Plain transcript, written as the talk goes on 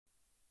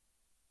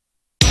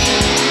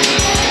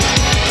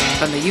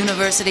from the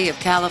University of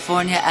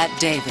California at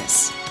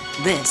Davis,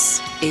 this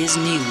is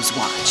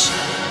Newswatch.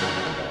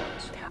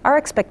 Our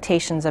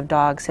expectations of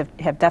dogs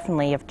have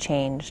definitely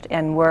changed,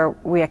 and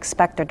we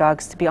expect our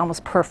dogs to be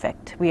almost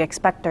perfect. We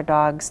expect our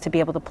dogs to be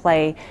able to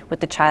play with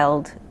the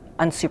child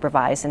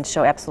unsupervised and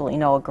show absolutely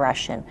no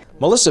aggression.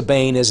 Melissa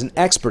Bain is an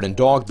expert in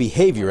dog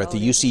behavior at the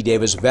UC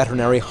Davis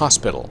Veterinary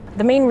Hospital.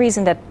 The main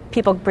reason that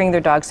people bring their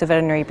dogs to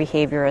veterinary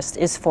behaviorists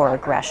is for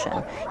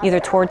aggression,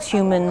 either towards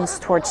humans,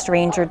 towards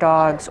stranger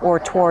dogs, or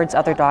towards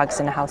other dogs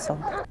in the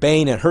household.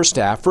 Bain and her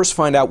staff first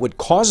find out what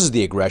causes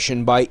the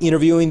aggression by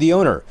interviewing the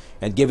owner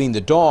and giving the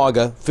dog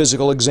a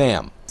physical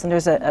exam. And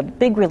there's a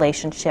big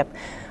relationship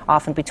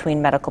often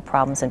between medical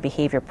problems and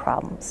behavior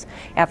problems.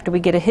 After we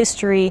get a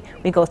history,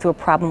 we go through a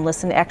problem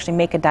list and actually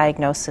make a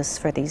diagnosis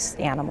for these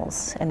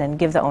animals and then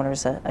give the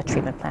owners a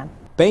treatment plan.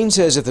 Bain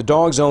says if the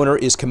dog's owner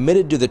is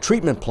committed to the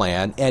treatment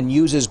plan and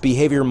uses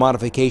behavior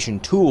modification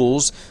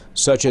tools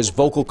such as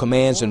vocal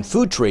commands and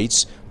food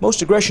treats,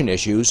 most aggression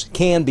issues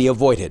can be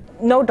avoided.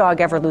 No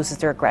dog ever loses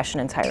their aggression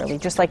entirely,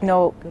 just like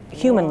no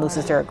human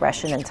loses their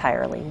aggression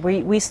entirely.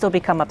 We still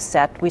become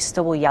upset, we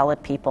still will yell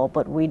at people,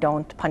 but we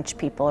don't punch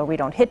people or we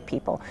don't hit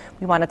people.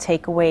 We want to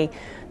take away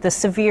the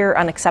severe,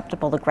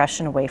 unacceptable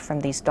aggression away from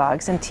these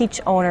dogs and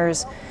teach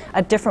owners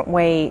a different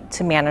way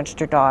to manage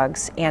their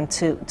dogs and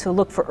to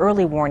look for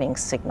early warning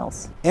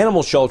signals.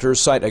 Animal shelters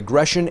cite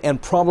aggression and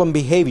problem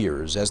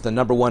behaviors as the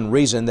 #1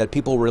 reason that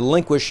people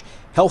relinquish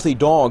healthy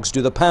dogs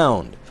to the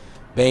pound.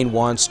 Bain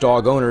wants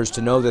dog owners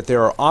to know that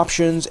there are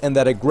options and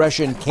that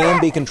aggression can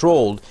be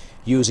controlled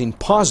using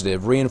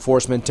positive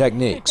reinforcement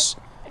techniques.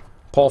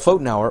 Paul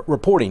Fotenauer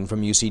reporting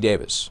from UC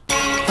Davis.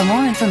 For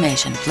more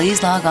information,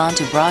 please log on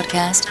to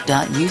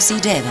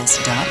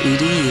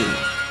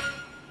broadcast.ucdavis.edu.